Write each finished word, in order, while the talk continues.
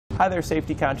Hi there,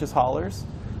 safety conscious haulers.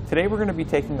 Today we're going to be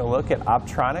taking a look at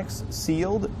Optronics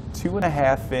Sealed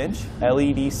 2.5-inch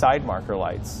LED side marker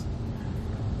lights.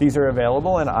 These are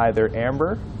available in either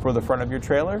amber for the front of your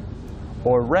trailer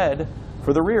or red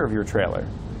for the rear of your trailer.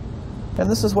 And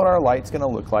this is what our light's going to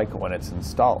look like when it's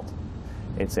installed.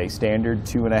 It's a standard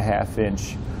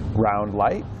 2.5-inch round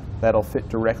light that'll fit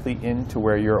directly into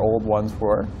where your old ones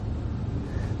were.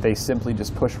 They simply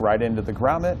just push right into the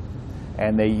grommet,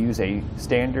 and they use a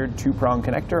standard two-prong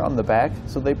connector on the back,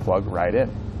 so they plug right in.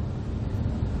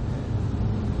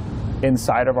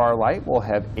 Inside of our light, we'll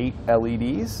have 8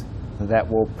 LEDs that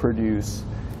will produce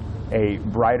a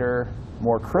brighter,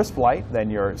 more crisp light than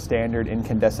your standard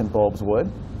incandescent bulbs would.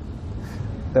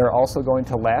 They're also going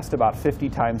to last about 50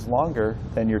 times longer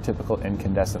than your typical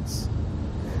incandescents.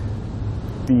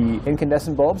 The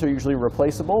incandescent bulbs are usually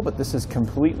replaceable, but this is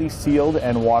completely sealed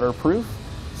and waterproof.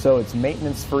 So it's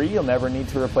maintenance free, you'll never need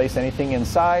to replace anything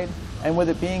inside, and with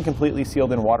it being completely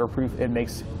sealed and waterproof, it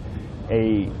makes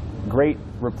a great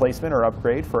replacement or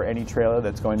upgrade for any trailer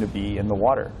that's going to be in the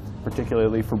water,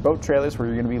 particularly for boat trailers where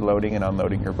you're going to be loading and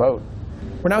unloading your boat.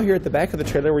 We're now here at the back of the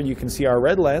trailer where you can see our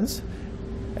red lens,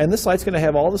 and this light's going to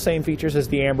have all the same features as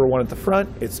the amber one at the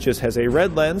front. It just has a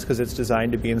red lens because it's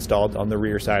designed to be installed on the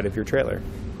rear side of your trailer.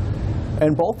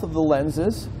 And both of the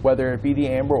lenses, whether it be the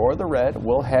amber or the red,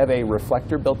 will have a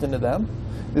reflector built into them.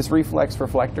 This Reflex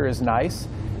Reflector is nice,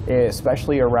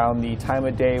 especially around the time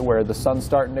of day where the sun's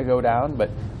starting to go down,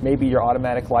 but maybe your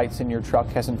automatic lights in your truck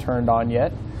hasn't turned on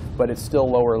yet, but it's still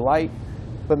lower light,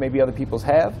 but maybe other people's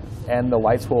have, and the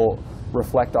lights will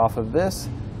reflect off of this,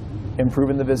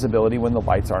 improving the visibility when the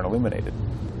lights aren't illuminated.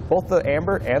 Both the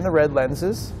amber and the red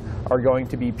lenses are going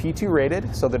to be P2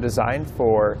 rated, so they're designed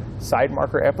for side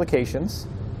marker applications.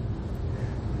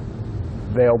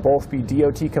 They'll both be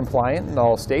DOT compliant in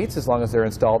all states as long as they're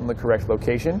installed in the correct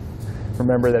location.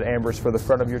 Remember that amber is for the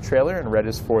front of your trailer and red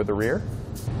is for the rear.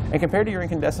 And compared to your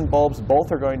incandescent bulbs,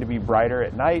 both are going to be brighter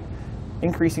at night,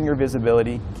 increasing your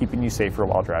visibility, keeping you safer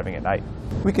while driving at night.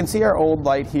 We can see our old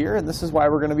light here, and this is why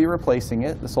we're going to be replacing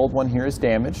it. This old one here is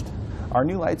damaged. Our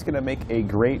new light's going to make a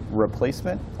great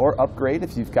replacement or upgrade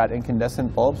if you've got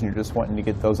incandescent bulbs and you're just wanting to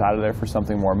get those out of there for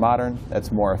something more modern,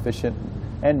 that's more efficient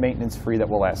and maintenance-free, that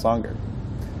will last longer.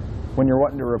 When you're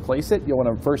wanting to replace it, you'll want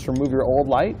to first remove your old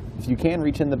light. If you can,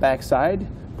 reach in the back side.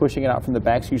 Pushing it out from the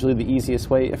back is usually the easiest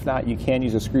way. If not, you can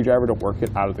use a screwdriver to work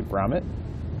it out of the grommet.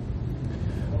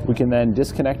 We can then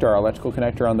disconnect our electrical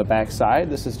connector on the back side.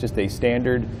 This is just a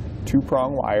standard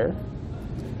two-prong wire,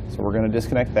 so we're going to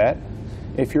disconnect that.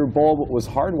 If your bulb was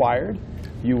hardwired,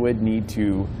 you would need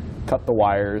to cut the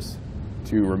wires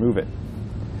to remove it.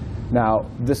 Now,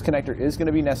 this connector is going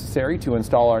to be necessary to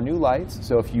install our new lights,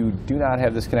 so if you do not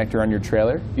have this connector on your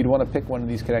trailer, you'd want to pick one of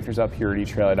these connectors up here at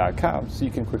etrailer.com so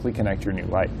you can quickly connect your new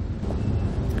light.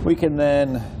 We can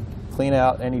then clean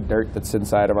out any dirt that's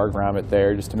inside of our grommet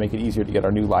there just to make it easier to get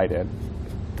our new light in.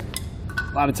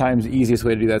 A lot of times the easiest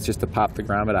way to do that is just to pop the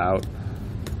grommet out,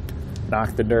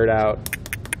 knock the dirt out,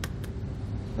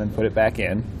 then put it back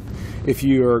in. If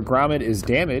your grommet is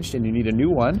damaged and you need a new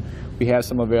one, we have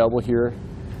some available here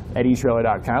at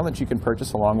etrailer.com that you can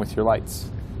purchase along with your lights.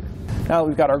 Now that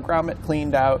we've got our grommet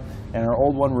cleaned out and our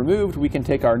old one removed, we can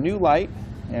take our new light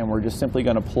and we're just simply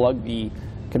going to plug the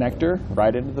connector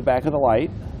right into the back of the light.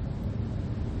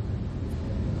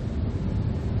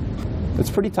 It's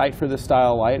pretty tight for this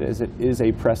style light as it is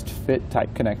a pressed fit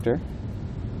type connector.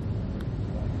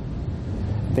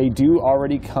 They do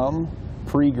already come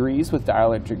pre-greased with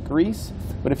dielectric grease,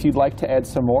 but if you'd like to add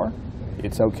some more,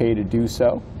 it's okay to do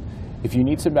so. If you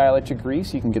need some dielectric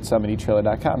grease, you can get some at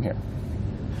etrailer.com here.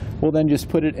 We'll then just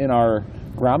put it in our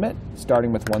grommet,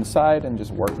 starting with one side and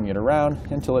just working it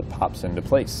around until it pops into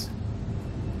place.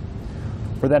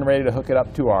 We're then ready to hook it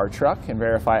up to our truck and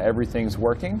verify everything's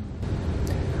working.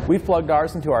 We've plugged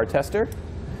ours into our tester,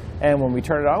 and when we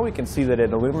turn it on, we can see that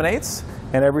it illuminates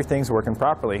and everything's working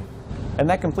properly. And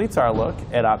that completes our look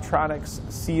at Optronics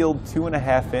Sealed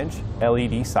 2.5-inch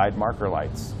LED side marker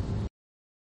lights.